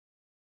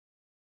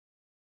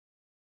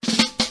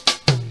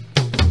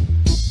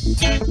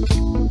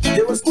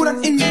There was good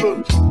and evil.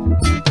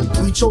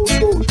 We chose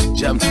good.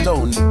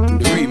 Jamstone,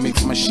 the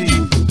remix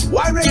machine.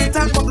 Why raise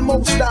time of the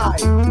Most High?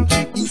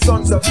 Ye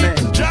sons of men.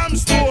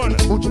 Jamstone.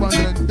 Put your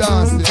hand and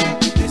dance it.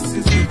 This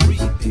is the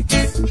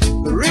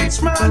remix. The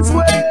rich man's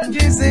wealth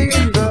is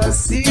in the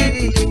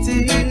city.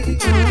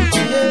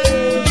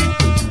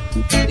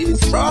 Yeah.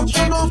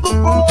 Destruction of the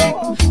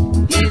poor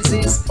is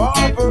his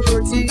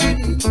poverty.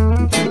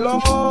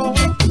 Lord,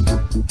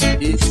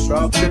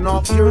 destruction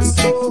of your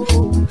soul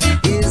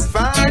is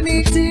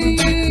vanity.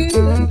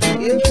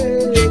 Yeah.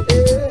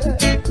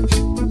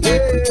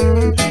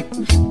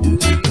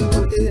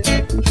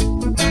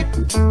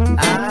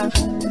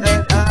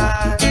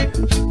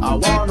 I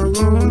wanna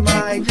rule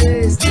my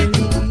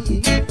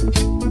destiny.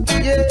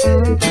 Yeah,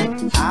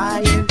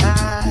 I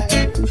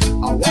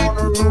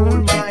wanna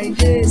rule my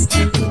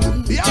destiny.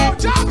 Yo,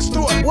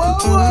 Jamstone. Whoa,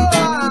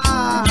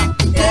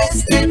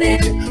 destiny.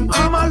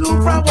 Mama,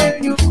 look from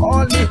when you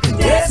call me.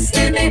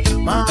 Destiny.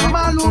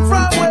 Mama, look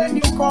from when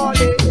you call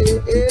it.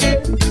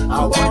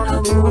 I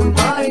wanna rule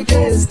my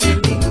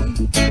destiny.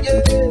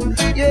 Yeah.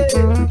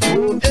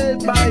 Oh,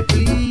 help my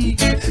plea.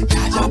 I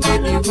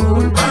wanna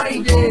rule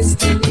my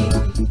destiny.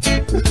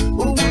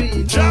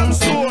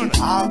 Jamstone.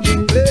 I've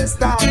been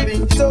blessed, I've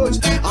been touched.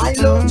 I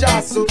love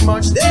just so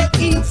much. They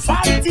keep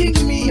fighting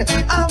me.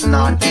 I'm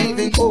not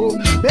giving hope.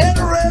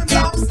 Better realms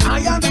of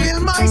science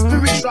fill my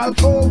spiritual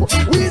core.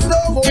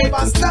 Wisdom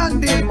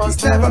overstanding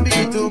must never be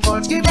too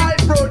much. Give I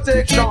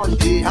protection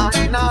day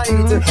and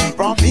night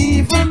from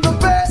even the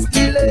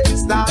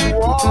pestilence that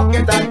walk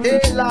in the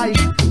daylight.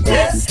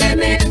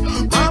 Destiny,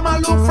 Mama,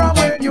 look from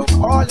when you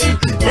call it.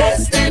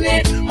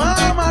 Destiny,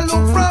 Mama,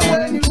 look from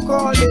when you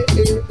call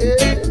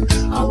it.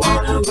 I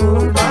wanna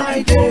rule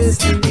my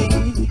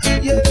destiny.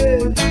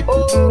 Yeah,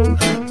 oh,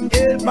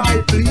 help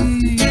my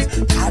please. I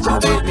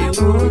just let me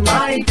rule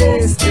my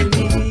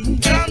destiny.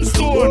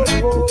 Jamstone.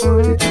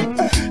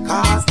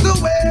 Cast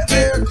away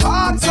their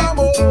cards and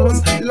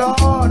woes.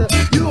 Lord,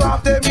 you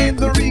have them in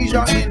the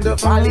region, in the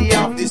valley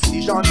of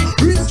decision.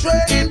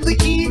 Restraining the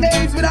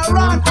events with a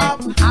rod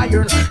of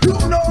iron. You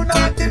know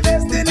not the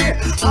destiny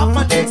of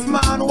my next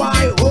man.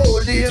 Why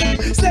hold him?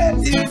 Set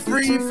him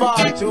free for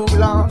too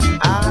long.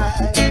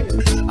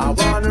 I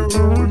wanna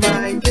rule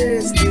my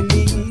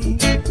destiny.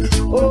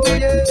 Oh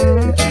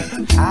yeah,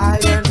 I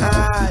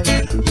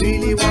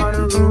really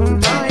wanna rule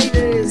my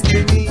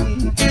destiny.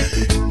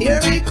 Here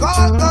we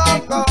call.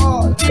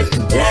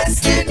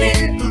 Destiny,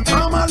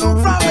 Mama, look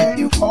from when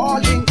you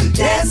calling.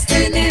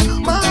 Destiny,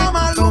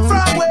 Mama, look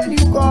from when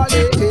you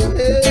calling.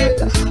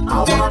 I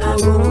wanna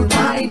rule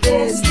my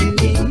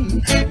destiny.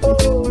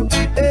 Oh,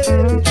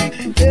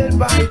 help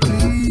my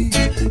please. I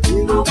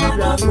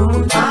wanna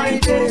rule my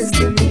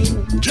destiny.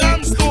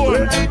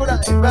 Jamstone.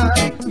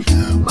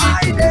 My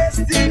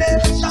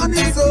destination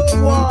is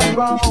homeward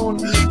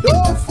bound. No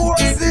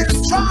forces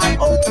try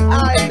hold I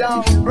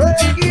down.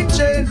 Breaking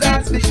chains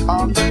has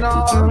become the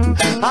norm.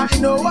 I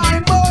know I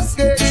must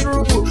get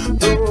through,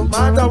 no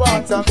matter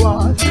what I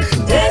want.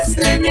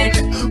 Destiny,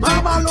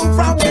 Mama, look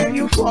from when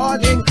you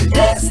calling.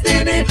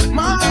 Destiny,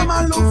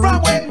 Mama, look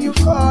from when you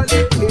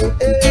calling.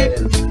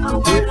 I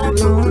wanna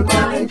rule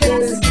my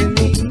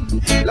destiny,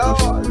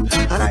 Lord.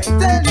 And I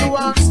tell you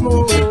once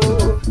more,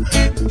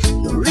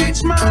 the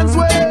rich man's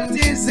wealth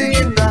is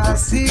in the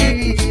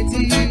city.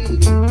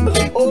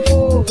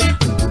 Oh,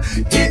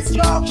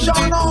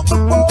 destruction of the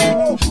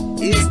poor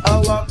is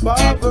our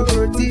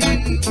poverty.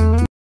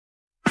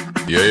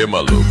 E aí,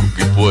 maluco,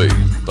 que foi?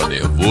 Tá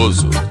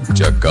nervoso?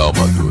 Te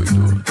acalma,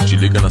 doido. Te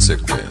liga na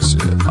sequência.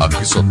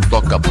 Aqui só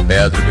toca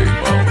pedra, meu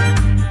irmão.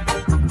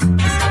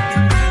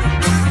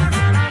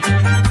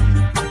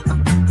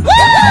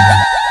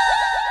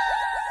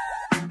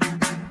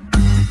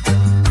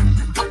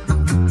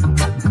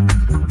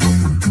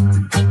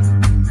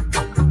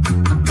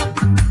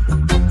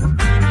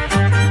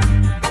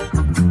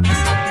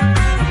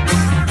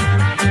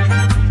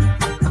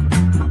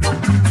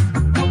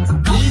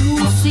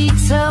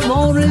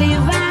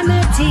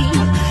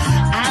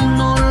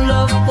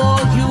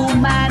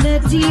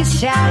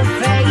 Shall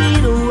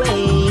fade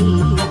away,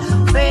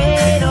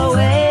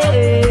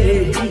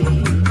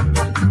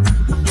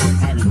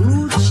 and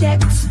who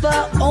checks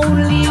for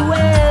only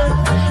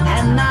wealth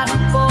and not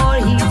for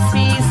his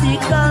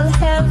physical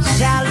health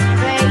shall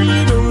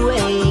fade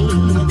away.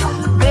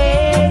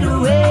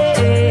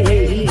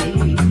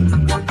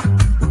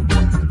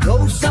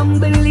 Though some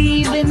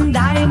believe in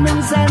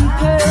diamonds and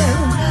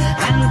pearls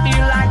and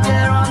feel like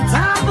they're on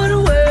top of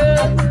the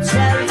world,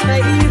 shall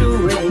fade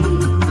away.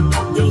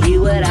 You hear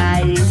what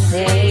I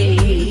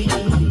say?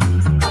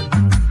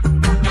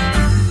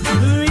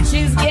 Rich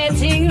is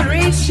getting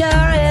richer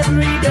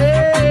every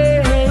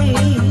day,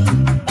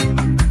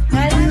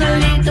 and the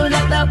little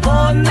that the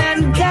poor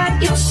man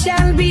got, it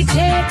shall be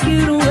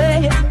taken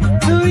away.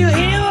 Do you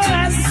hear what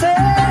I say?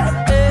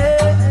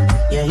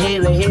 You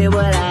hear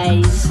what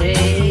I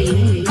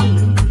say?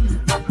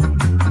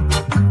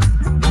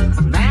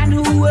 Man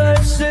who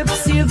worships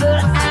silver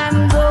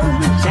and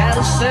gold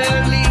shall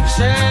surely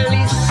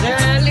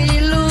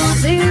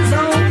lose his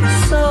own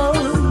soul.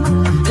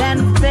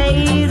 Then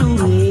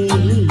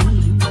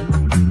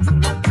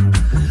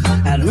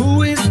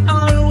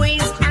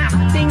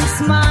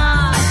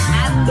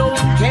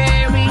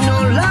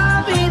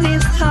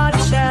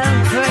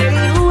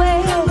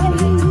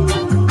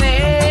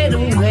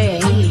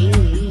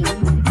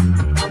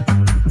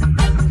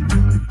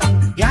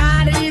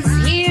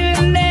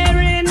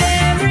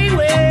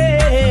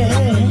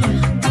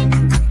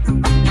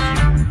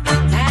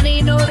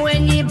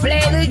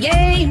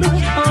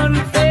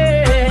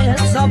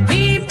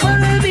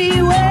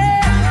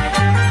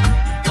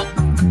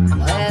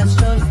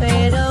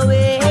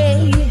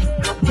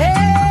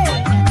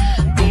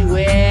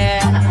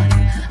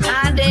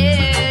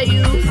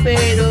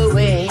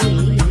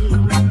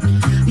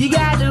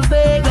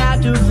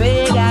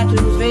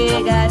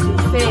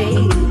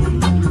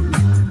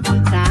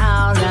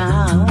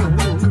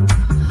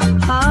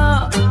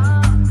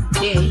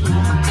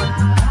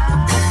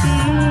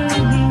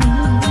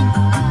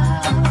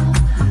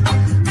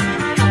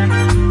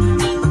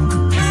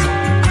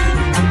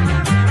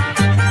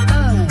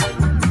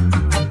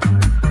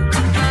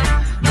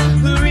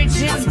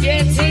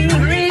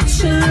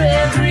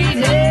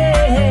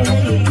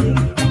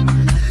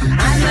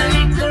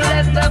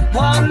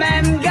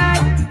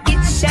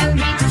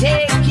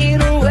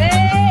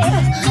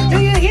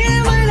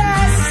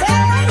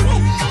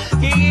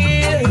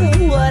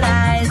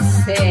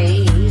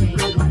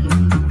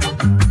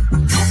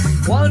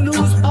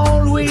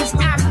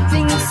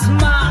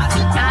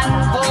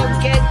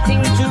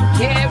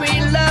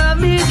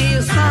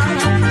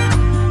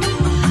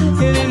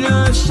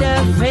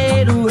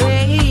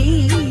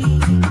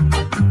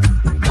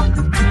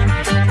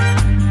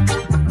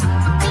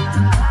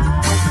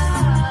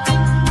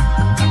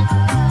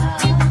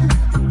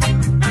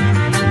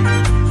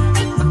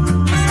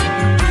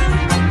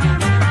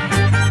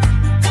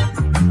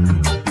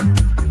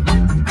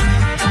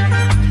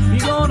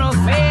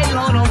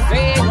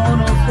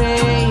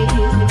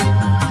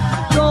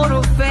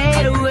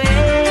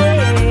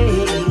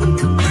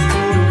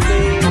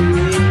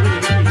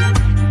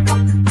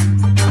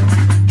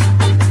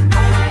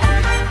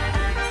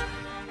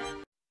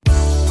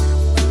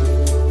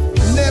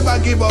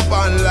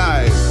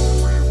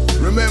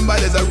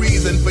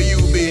reason for you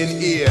being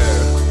here.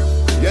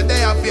 You're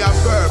there for your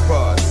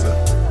purpose.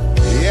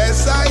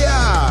 Yes, I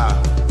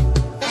am.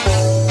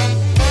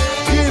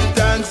 Give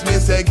thanks, me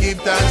say give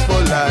thanks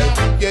for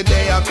life. You're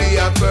there for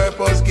your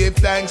purpose. Give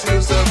thanks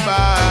you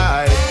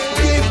survive.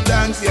 Give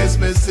thanks, yes,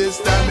 my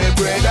sister, my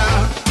brother.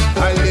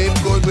 I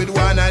live good with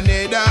one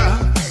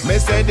another. Me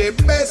say the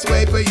best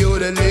way for you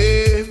to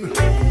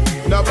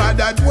live.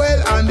 Nobody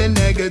dwell on the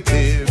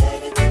negative.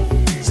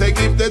 Say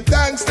give the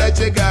thanks that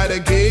you gotta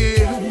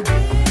give.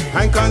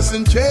 And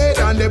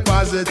concentrate on the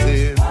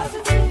positive.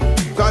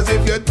 Cause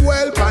if you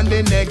dwell on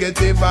the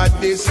negative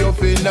at this, you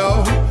feel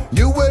know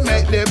you will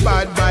make the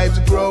bad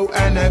vibes grow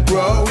and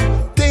grow.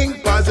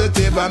 Think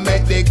positive and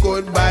make the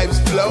good vibes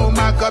flow.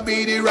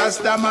 Maccabee the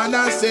Rasta man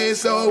I say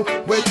so.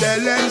 We tell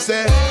them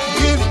say,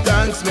 give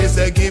thanks, me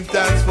say give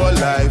thanks for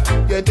life.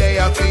 You're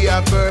there for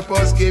your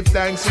purpose, give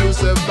thanks you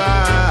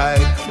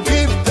survive.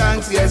 Give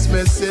thanks, yes,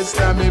 my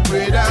sister, my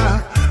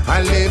brother,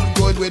 and live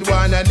good with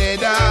one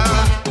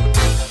another.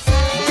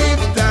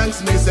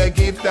 Thanks, me say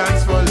give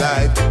thanks for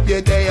life.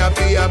 You're there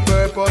for your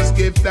purpose,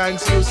 give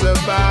thanks you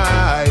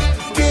survive.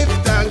 Give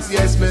thanks,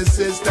 yes, my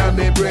sister,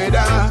 my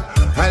brother,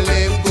 and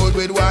live good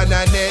with one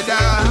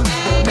another.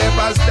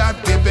 Never stop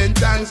giving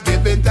thanks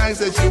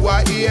that you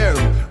are here.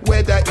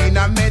 Whether in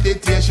a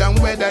meditation,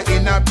 whether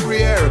in a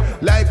prayer.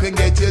 Life can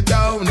get you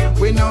down,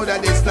 we know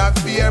that it's not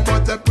fair,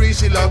 but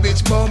appreciate love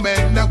each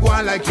moment. Not go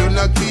on like you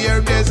not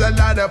care. There's a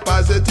lot of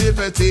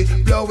positivity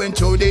blowing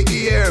through the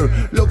ear.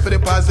 Look for the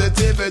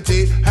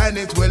positivity and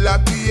it will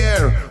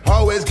appear.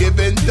 Always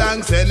giving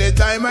thanks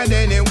anytime and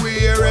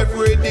anywhere.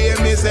 Every day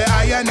me say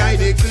I and I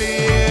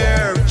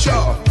declare.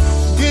 Sure.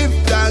 Give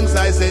thanks,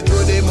 I say,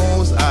 to the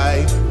Most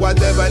High.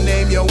 Whatever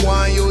name you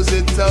want, use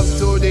it up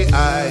to the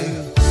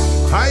eye.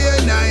 I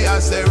and I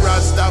say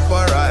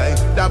Rastafari.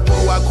 That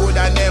power could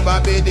have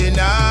never be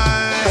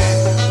denied.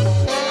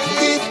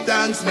 Give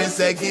thanks, me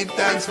say give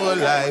thanks for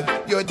life.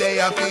 You're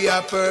there for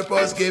your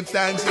purpose, give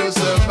thanks you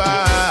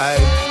survive.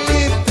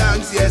 Give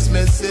thanks, yes,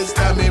 my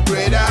sister, my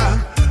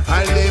brother,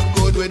 and live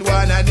good with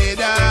one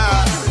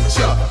another.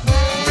 Sure.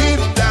 Give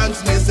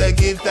thanks, me say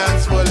give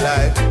thanks for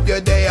life.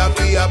 You're there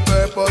for your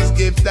purpose,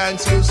 give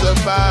thanks you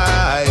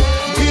survive.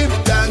 Give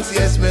thanks,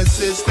 yes, my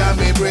sister,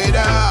 my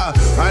brother,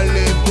 and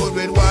live good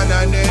with one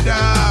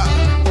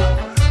another.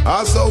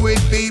 Also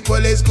with people,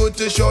 it's good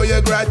to show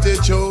your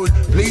gratitude.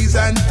 Please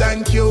and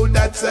thank you,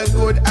 that's a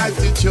good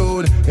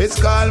attitude.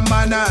 It's called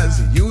manners,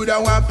 you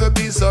don't have to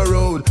be so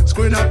rude.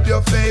 Screwing up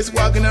your face,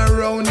 walking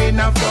around in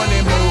a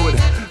funny mood.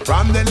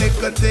 From the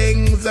little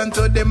things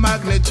unto the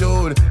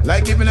magnitude,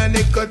 like giving a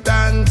little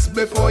thanks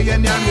before you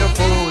name your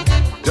food.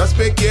 Just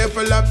be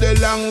careful of the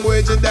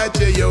language that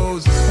you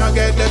use. Not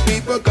get the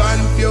people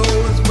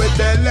confused. We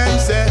tell them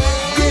say,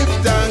 give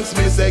thanks,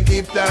 me say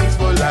give thanks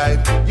for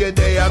life. You're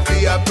there for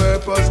your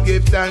purpose,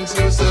 give thanks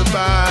you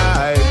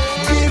survive.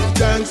 Give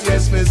thanks,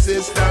 yes, my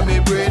sister, my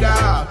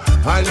brother,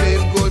 and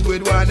live good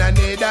with one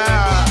another.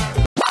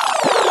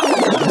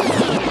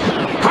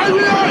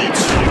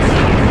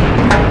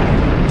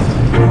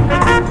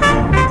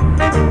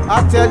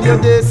 I tell you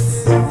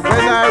this,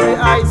 when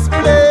Ice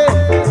play,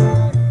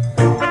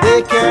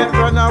 they can't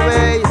run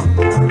away.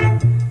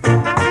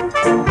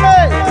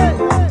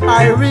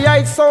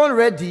 Hey, sound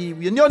ready.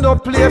 You know no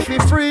play for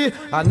free,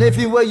 and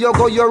everywhere you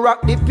go, you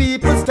rock the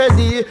people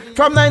steady.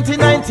 From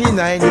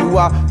 1999, you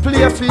are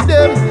play for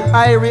them.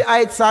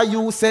 Heights are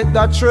you set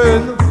the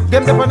trend.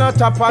 Them the on a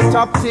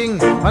top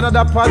thing,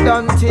 another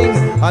pattern thing,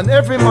 and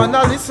every man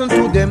a listen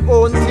to them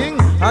own thing,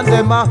 and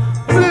them a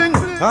bling.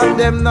 And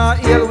them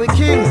not ill with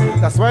king.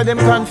 That's why them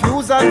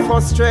confused and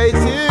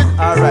frustrated.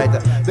 Alright,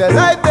 the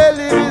life they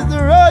live is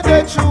the road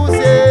they choose,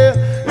 yeah.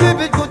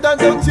 Live it good and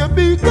don't you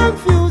be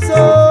confused,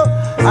 oh.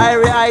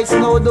 Heights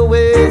know the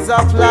ways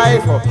of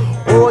life.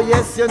 Oh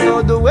yes, you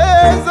know the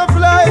ways of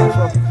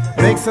life.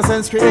 Makes a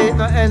sense, create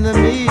no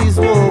enemies,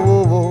 whoa,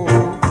 whoa,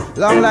 whoa.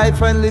 Long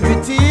life and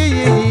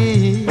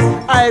liberty.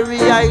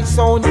 Heights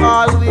sound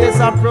always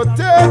a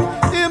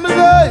protect him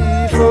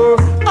life, oh.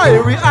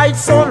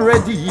 Heights sound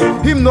ready.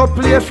 Him no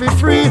play for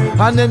free,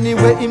 and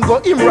anyway him go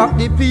him rock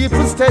the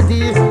people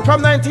steady.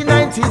 From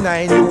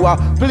 1999 you a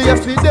play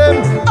for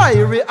them.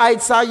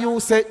 Heights are you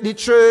set the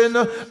train.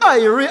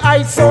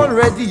 Heights sound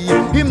ready.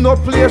 Him no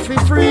play for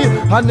free,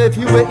 and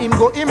everywhere him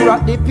go him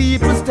rock the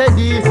people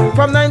steady.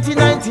 From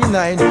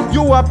 1999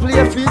 you a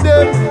play for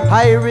them.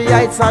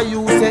 Heights are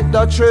you set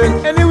the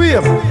train. Anyway,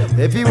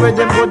 everywhere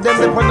them go them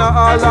dep on a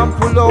all and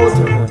pull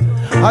out.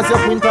 As you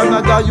print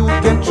another you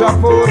get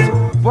drop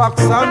out.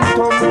 Box and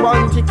thump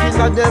and kick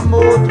in them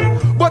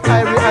out. But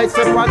Heights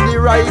up on the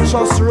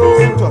righteous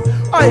road.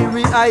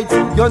 Heights,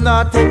 you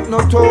not take no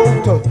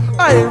thought.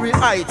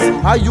 Heights,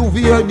 are you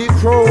wear the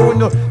crown?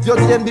 You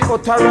give them the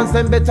utterance,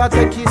 them better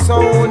take his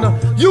own.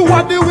 You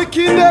are the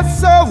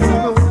wickedest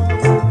sound.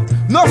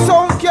 No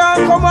sound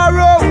can come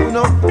around.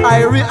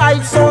 Irie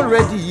Heights sound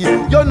ready.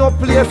 You no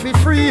play for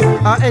free.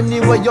 And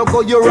anywhere you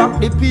go, you rock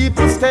the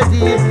people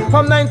steady.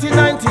 From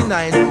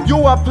 1999, you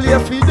a play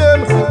for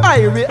them.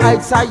 Irie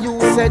Heights are you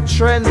set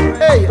trend.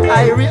 Hey,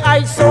 Irie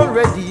Heights sound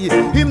ready.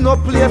 Him no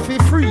play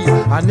for free.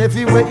 And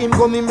everywhere him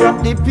go, him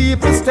rock the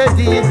people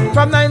steady.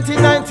 From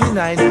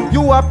 1999,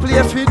 you a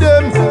play for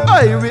them.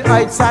 Irie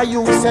Heights are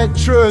you set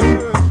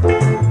trend.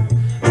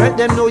 Let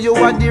them know you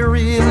are the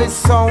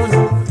realest sound.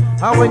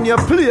 And when you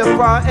play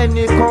for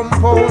any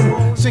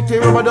compound, strictly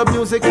rubber the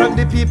music and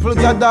the people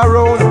gather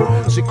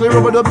round. Strictly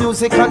rubber the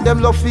music and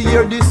them love to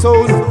hear the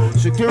sound.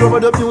 Strictly rubber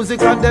the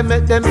music and them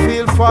make them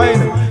feel fine.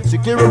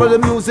 Strictly rubber the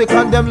music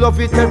and them love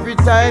it every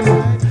time.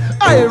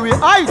 Irie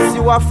Heights,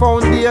 you a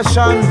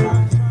foundation.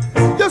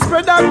 You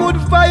spread a good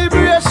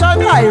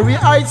vibration. Irie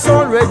Heights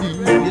already.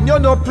 You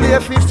no play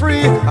for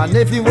free. And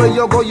everywhere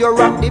you go, you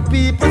rock the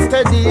people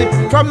steady.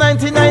 From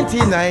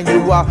 1999,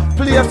 you a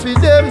play for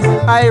them.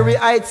 Irie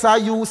Heights are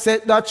you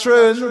set that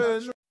trend.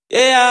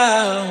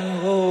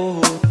 Yeah.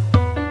 Oh.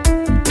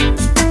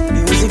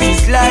 Music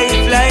is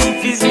life,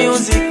 life is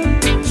music.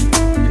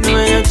 And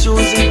when you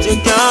choose it, you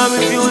can't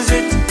refuse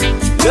it.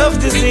 Love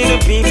to see the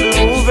people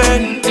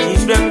moving,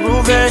 keep them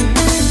grooving.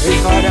 Hey,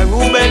 Father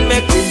Ruben,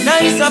 make it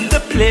nice up the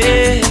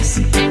place.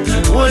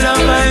 And all our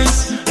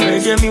vibes,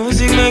 reggae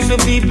music make the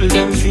people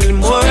them feel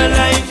more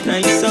alive.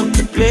 Nice up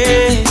the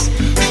place.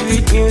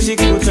 Sweet music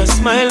put a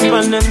smile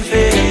on them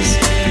face.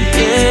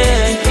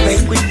 Yeah,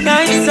 make it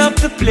nice up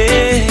the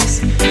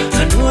place.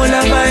 And all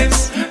our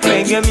vibes,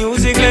 reggae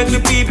music make the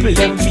people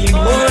them feel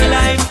more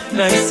alive.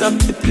 Nice up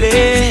the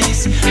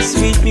place.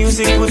 Sweet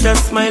music put a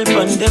smile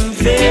on them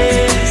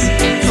face.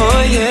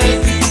 Oh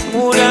yeah,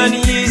 smooth and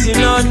easy,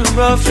 not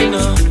rough, you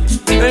know.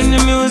 When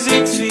the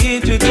music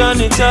sweet, we turn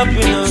it up,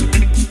 you know.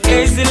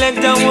 Hey,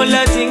 select that whole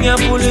lot thing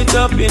and pull it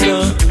up, you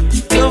know.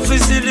 Don't you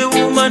see the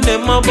woman,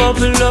 them a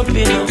bubble up,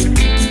 you know.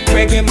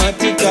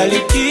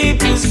 Reggae-matically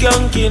keep you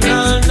skunking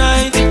all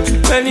night.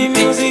 When the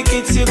music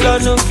hits, you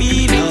gonna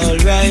feel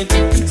alright.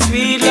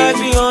 Sweet like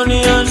the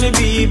honey on the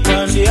beep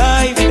and the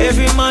hive.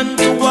 Every man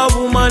to a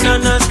woman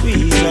and a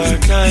squeeze her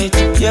tight.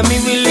 Yeah, me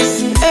will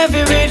listen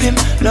every rhythm,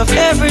 love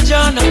every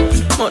genre.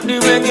 But the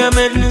reggae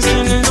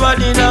medicine is what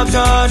the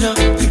doctor order.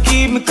 To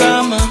keep me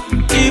calm,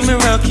 keep me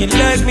rocking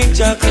like me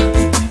jacker.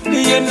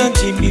 The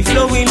energy be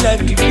flowing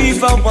like the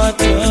river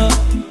water.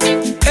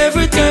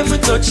 Every time we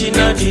touching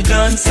on the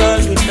dance hall,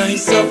 we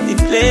nice up the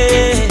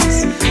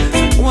place.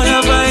 One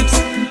of vibes,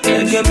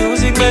 reggae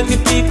music make the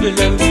people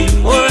them feel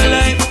more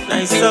alive.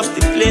 Nice up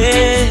the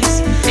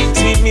place.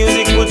 Sweet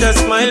music put a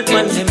smile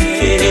on them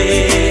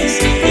face.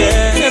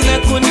 Yeah, them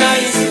make good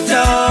nice it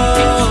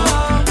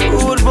up.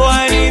 Rude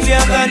boy, leave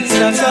your guns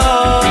at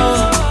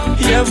all.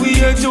 Yeah, we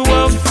here to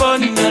have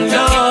fun and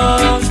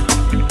love.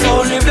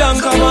 Only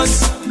Blanca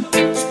was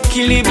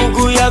Killy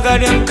Bugu Yaga,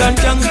 them can't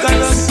conquer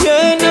us.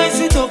 Yeah, nice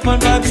it up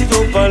and back it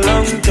up a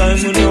long time.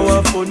 We know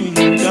how fun in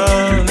the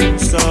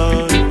dance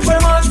hall.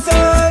 From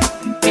outside,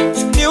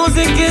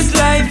 music is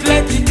life,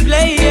 let it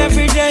play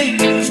every day.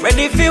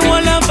 Ready for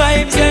all the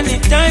vibes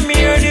anytime you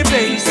hear the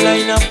bass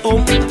line a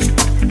pump.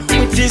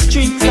 With the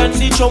strings and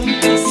the drum,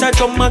 it's a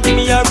drum and give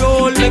me a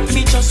roll, make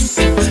me just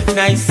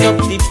nice up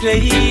the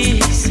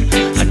place.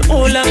 And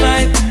all the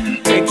vibe,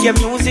 reggae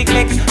music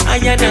make I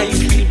and I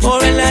feel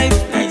more alive.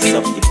 Nice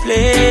up the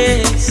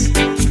place.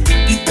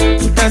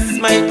 Put a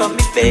smile on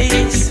my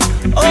face.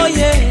 Oh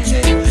yeah,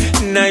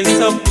 nice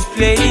up the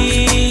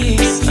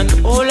place. And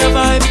all the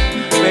vibe,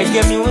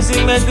 reggae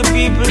music make the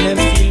people them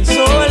feel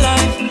so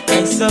alive.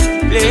 Nice up the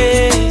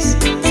place.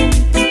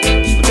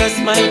 Put a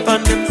smile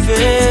on them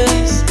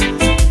face.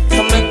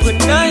 Come make we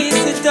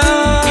nice it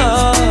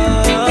up.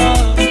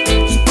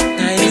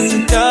 Nice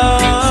it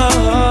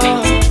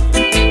up.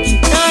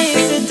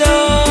 Nice it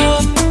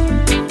up.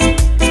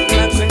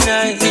 Make we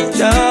nice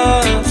it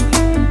up.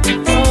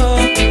 Oh,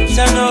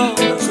 Jano,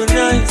 make we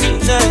nice it,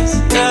 nice,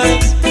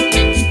 nice.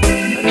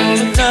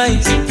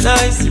 Nice,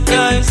 nice,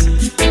 nice,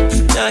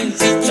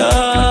 nice it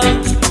up.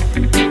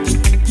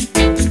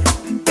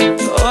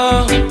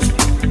 Oh,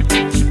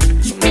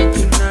 make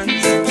we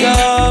nice it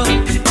up.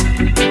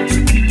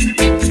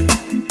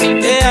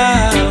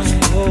 Yeah,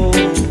 oh,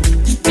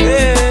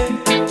 hey,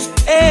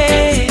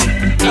 hey,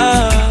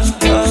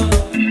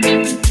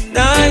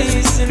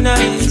 nice,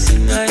 nice,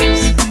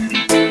 nice.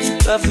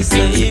 Love to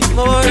say it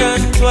more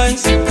than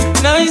twice.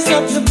 Nice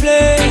up the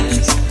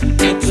place,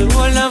 make the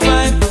whole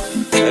vibe.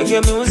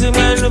 Reggae music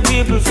make the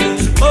people feel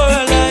more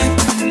alive.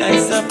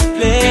 Nice up the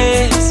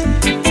place,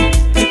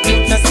 they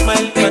put a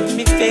smile on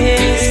me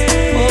face.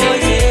 Oh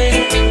yeah,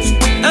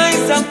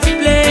 nice up the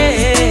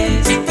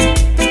place.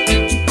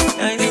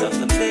 Nice up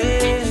the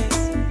place.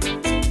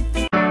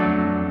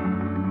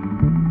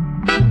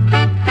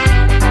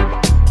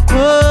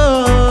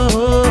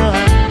 Oh,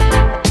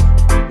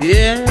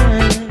 yeah,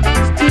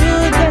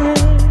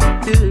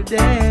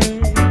 today,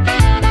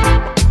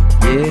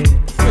 yeah,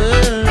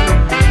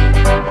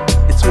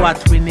 it's what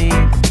we need.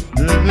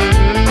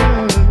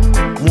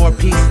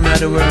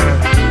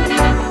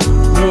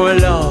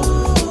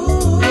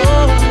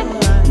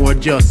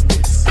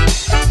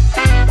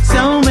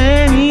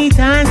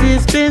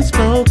 been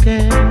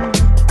spoken.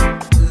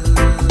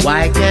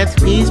 Why can't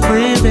peace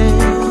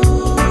prevail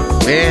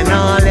when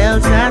all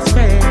else has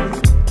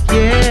failed?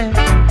 Yeah,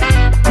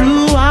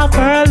 to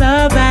offer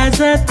love as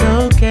a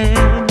token.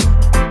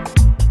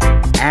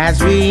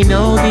 As we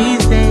know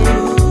these days,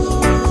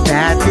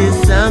 that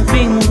is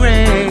something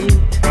great.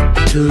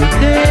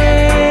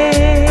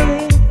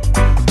 Today,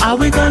 are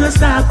we gonna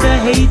stop the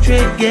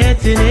hatred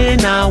getting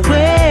in our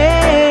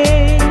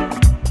way?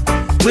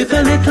 With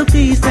a little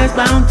peace, there's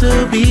bound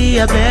to be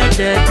a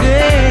better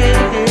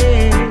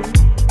day.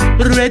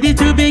 Ready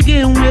to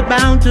begin, we're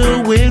bound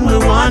to win, we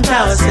want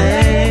our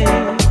say.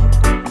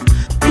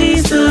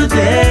 Peace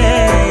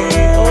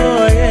today,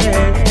 oh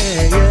yeah,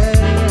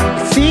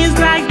 yeah. It seems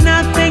like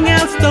nothing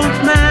else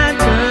don't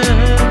matter,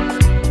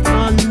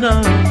 oh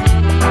no.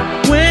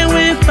 When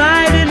we're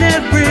fighting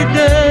every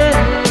day,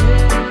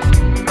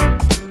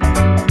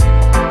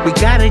 we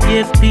gotta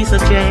give peace a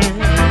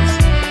chance,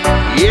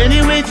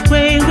 any which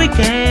way we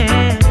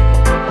can.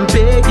 I'm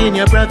begging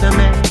your brother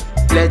man,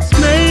 let's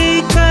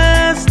make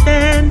a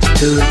stand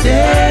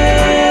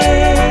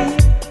today.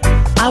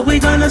 Are we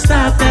gonna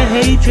stop the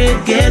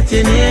hatred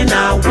getting in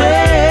our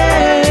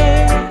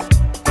way?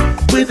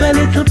 With a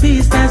little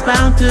peace, there's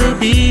bound to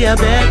be a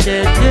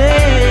better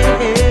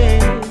day.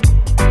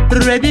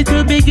 Ready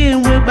to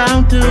begin, we're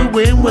bound to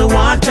win, we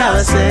want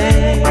our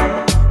say.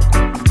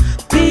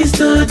 Peace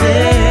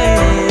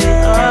today,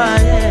 oh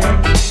yeah.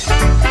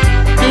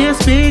 This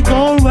big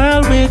old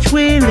world which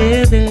we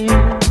live in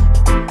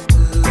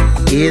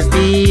is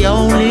the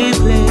only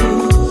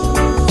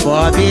place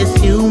for this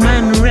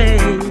human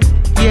race.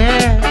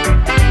 Yeah,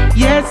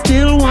 yet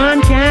still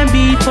one can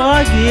be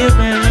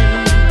forgiven.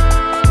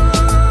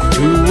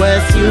 To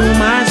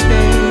assume our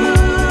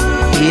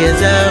state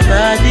is of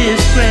a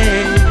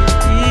disgrace.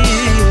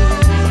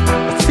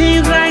 It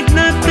seems like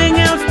nothing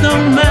else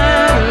don't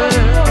matter.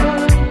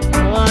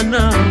 Oh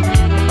no,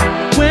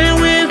 when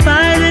we're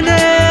fighting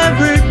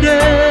every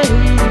day,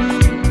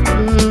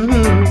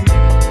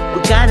 we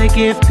gotta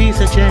give peace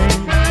a chance,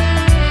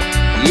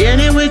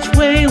 any which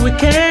way we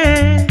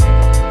can.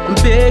 I'm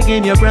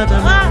begging your brother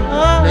man,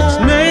 let's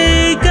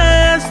make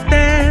a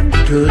stand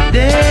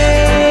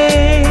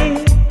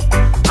today.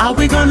 Are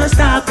we gonna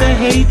stop the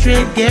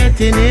hatred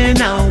getting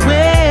in our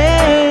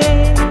way?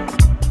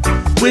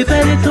 With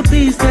a little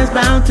peace, there's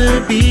bound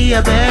to be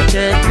a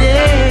better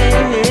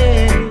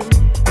day.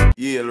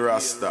 Yale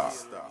Rasta,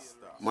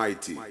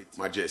 mighty,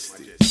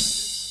 majesty.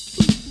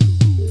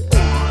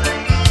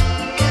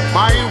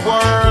 My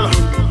world,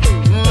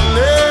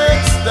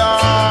 let's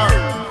start.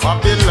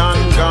 Babylon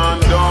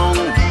gone down,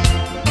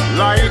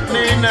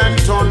 lightning and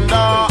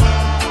thunder,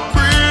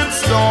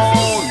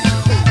 brimstone.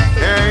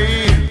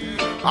 Hey,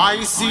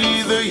 I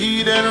see the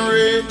heat and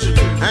rage,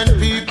 and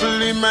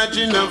people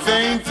imagine a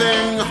vain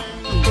thing.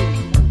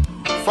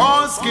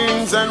 False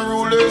kings and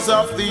rulers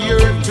of the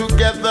earth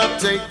together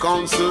take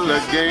counsel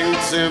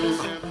against him,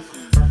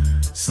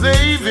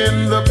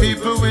 slaving the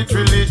people with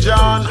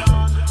religion,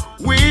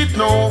 with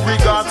no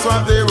regard for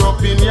their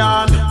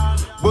opinion.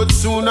 But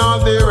soon all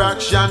their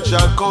action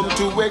shall come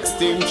to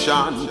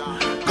extinction,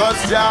 'cause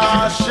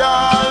Jah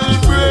shall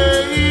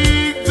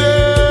break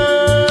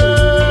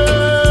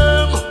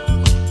them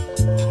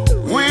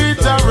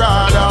with a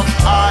rod of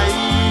iron.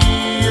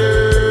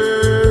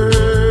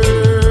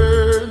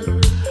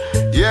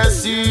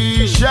 Yes,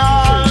 he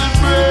shall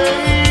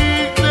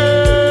break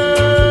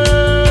them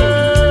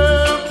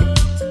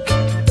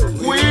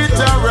with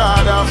a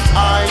rod of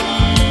iron.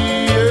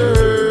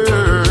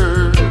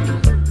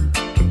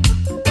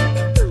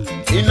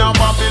 In a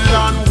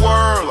Babylon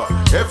world,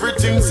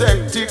 everything's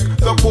hectic,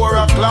 the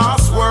poorer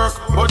class work,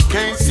 but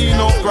can't see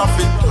no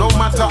profit, no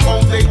matter how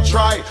they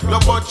try, no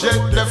budget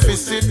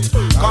deficit,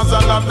 'cause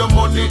a lot of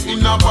money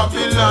in a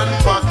Babylon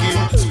pocket.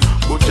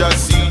 But just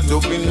see to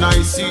be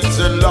nice seats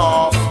and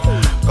laugh,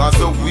 'cause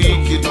the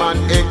wicked man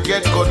head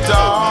get cut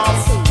off.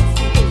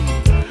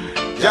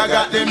 Jah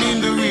got them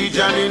in the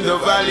region, in the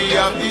valley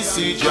of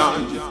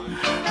decision,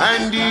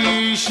 and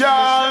he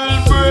shall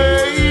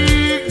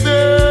break them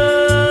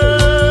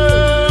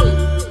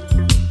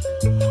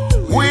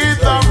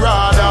with a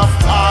rod of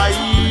iron.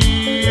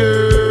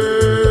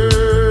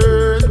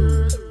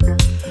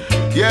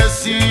 Yes,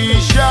 he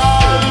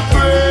shall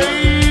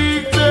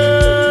break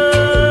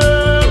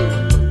them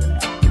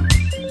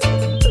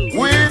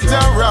with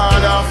a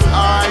rod of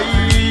iron.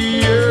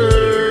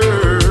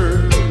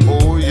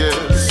 Oh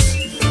yes,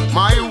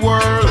 my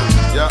world,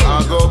 yeah, I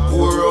go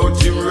pour out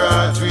him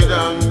wrath with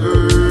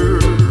anger,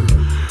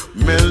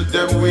 melt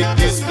them with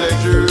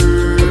displeasure,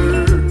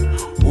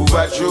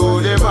 overthrow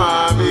them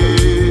army.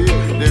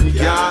 Them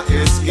can't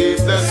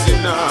escape the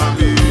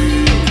tsunami.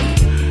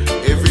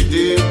 Every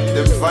day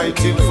them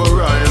fighting for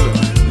oil,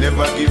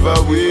 never give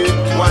away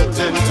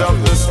 1/10 of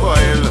the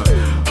spoil.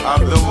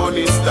 Have the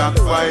money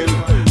stockpile,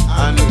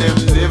 and them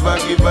never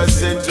give a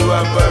cent to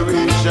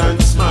Operation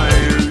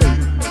Smile.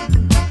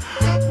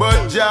 But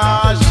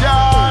Jah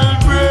shall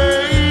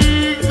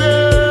break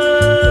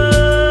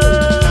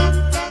them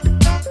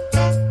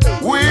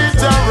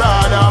with a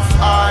rod of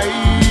iron.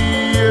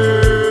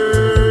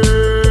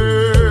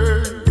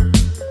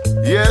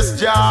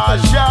 Jah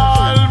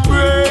shall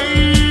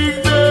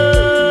break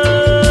them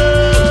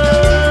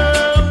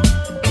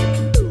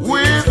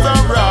with a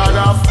rod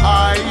of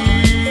iron.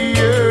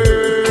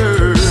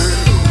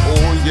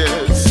 Oh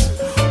yes,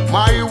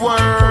 my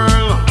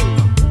world,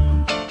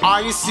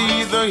 I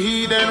see the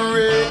heathen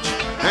rich,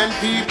 and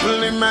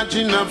people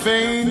imagine a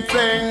vain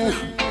thing.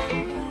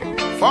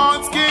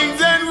 False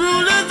kings and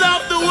rulers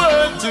of the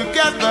world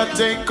together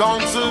take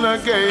counsel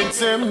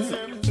against him,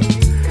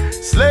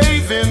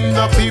 slaving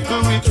the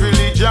people with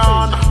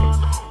religion,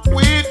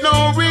 with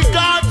no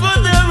regard for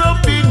their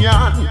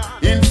opinion.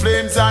 In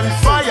flames and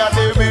fire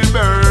they will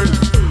burn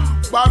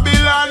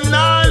Babylon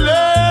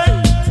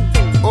Island.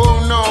 Oh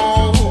no,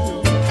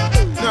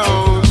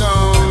 no, no,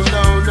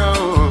 no, no.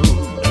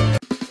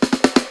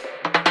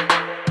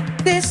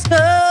 This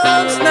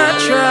love's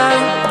natural.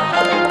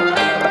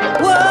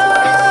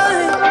 Why?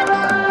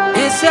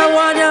 This ya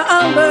want ya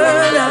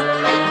umbrella.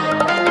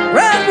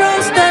 Red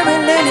rose, stereo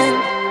linen.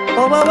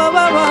 Oh, wah, wah,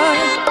 wah, wah.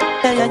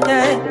 Yeah, yeah,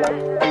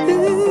 yeah.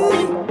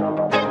 Ooh.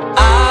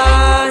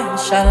 I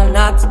shall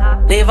not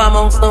live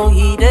amongst no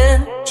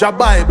heathen. Your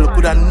Bible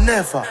could have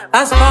never.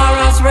 As far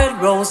as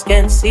red rose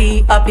can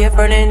see, appear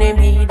for an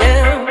enemy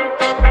them.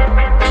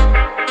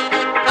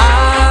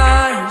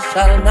 I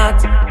shall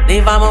not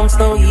live amongst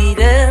no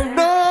heathen.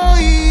 No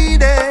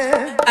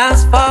heathen.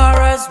 As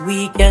far as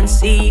we can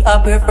see,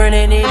 appear for an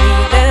enemy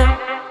them.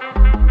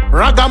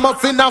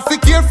 Ragamuffin, now be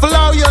careful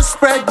how you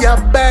spread your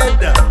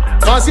bed,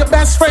 cause your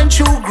best friend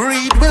true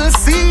greed will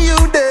see you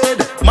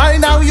dead.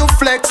 Mind how you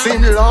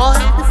flexing, Lord.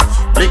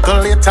 Little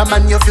later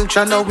man, your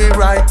future now we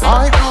right.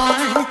 I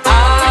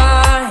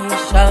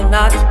shall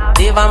not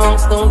live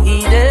amongst no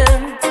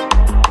heathen.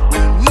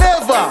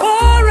 Never.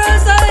 For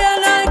as I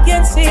and I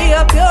can see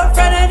a pure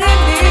friend and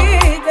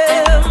indeed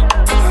them.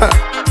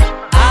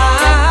 I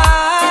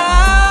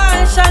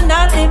shall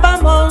not live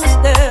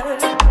amongst them.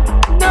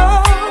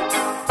 No.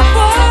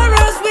 For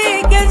as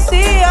we can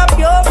see a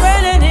pure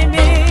friend and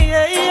enemy.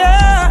 Yeah,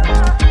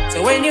 yeah. So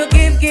when you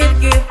give,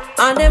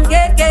 and them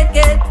get,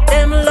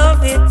 them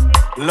love it.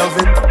 Love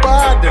it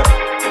bad.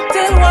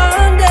 Till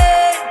one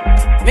day,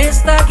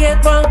 Mr.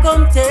 Get One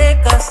come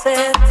take a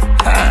set.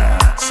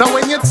 So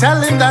when you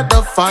tell him that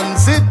the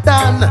fun's it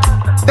done,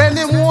 then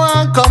him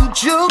want come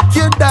juke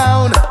you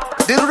down.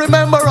 Do you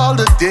remember all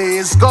the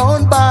days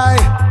gone by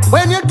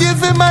when you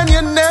give him and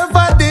you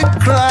never did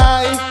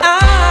cry?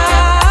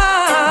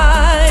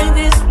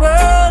 This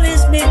world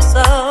is mixed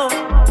up.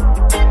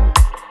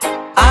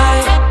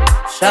 I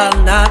shall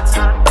not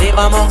live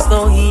amongst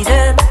no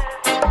heathen.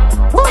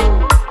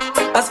 Woo.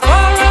 As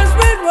far as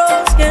red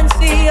rose can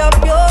see a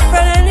pure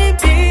friendly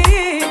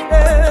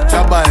people.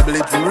 The Bible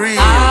it real.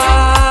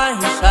 I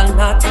shall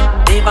not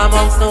live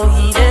amongst no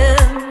heathen.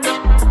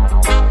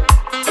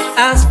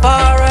 As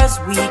far as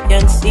we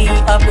can see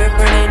a pure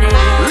friendly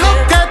people.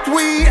 Look at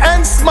we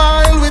and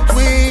smile with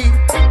we,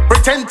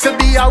 pretend to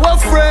be our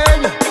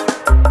friend.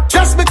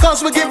 Just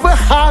because we give a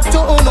heart to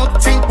who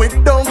not think we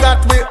don't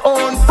got we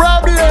own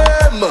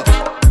problem.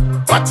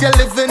 But you're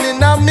living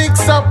in a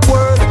mix-up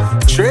world,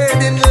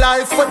 trading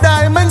life for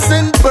diamonds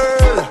and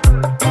pearl.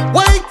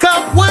 Wake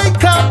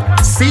up,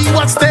 see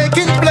what's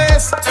taking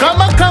place.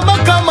 Come on,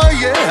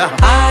 yeah.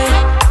 I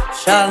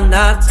shall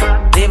not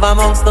live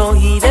amongst no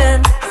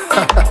heathen.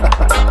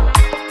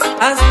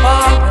 As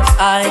far as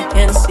I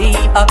can see,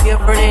 up here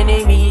for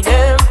enemy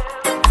them.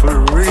 For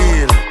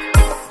real.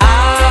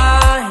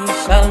 I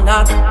shall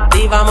not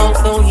live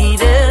amongst no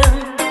heathen.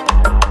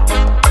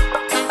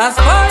 As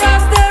far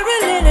as they're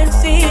willing and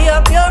see,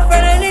 up here for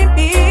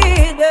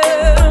enemy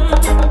them.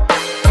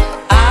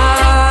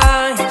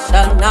 I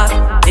shall not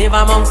live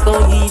amongst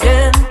no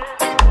heathen.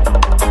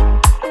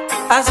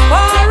 As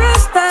far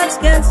as stats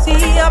can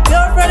see, up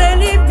your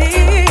friendly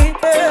people.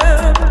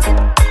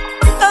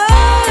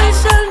 I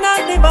shall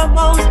not live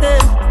amongst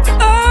them.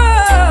 I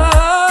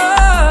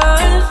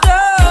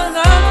shall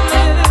not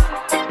live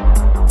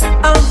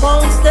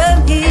amongst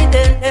them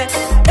heathen.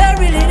 They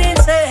really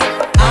didn't say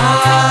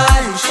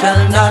I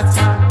shall not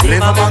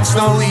Live amongst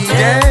no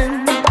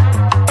heathen.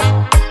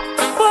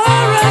 For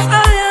as I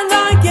and I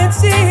can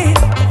see,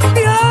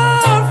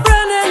 your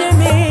friend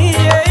enemy.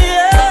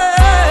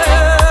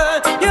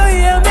 You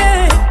hear me?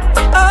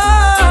 I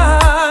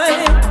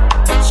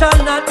shall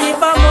not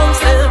live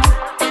amongst them.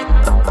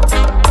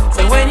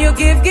 So when you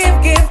give,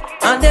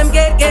 and them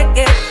get,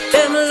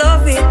 them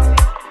love it.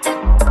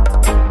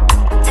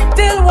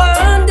 Till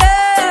one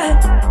day,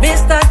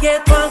 Mr.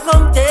 Get One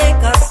come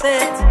take a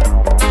set.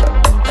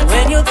 And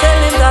when you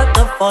tell him that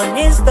the fun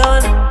is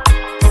done,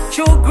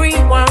 true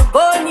green one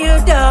gun you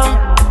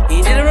down.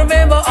 He didn't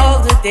remember all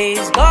the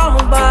days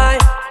gone by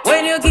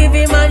when you give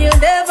him and you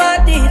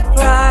never did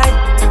cry.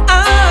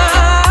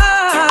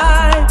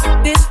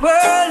 This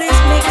world is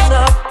mixed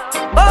up.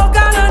 Oh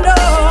God, I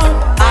know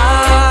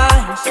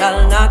I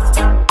shall not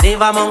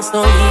live amongst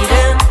no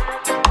heathen.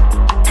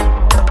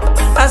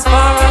 As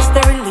far as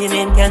the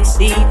linen can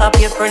see, up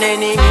here for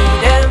any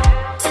them.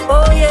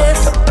 Oh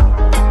yes,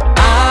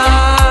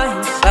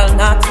 I shall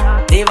not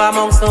live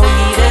amongst no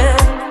heathen.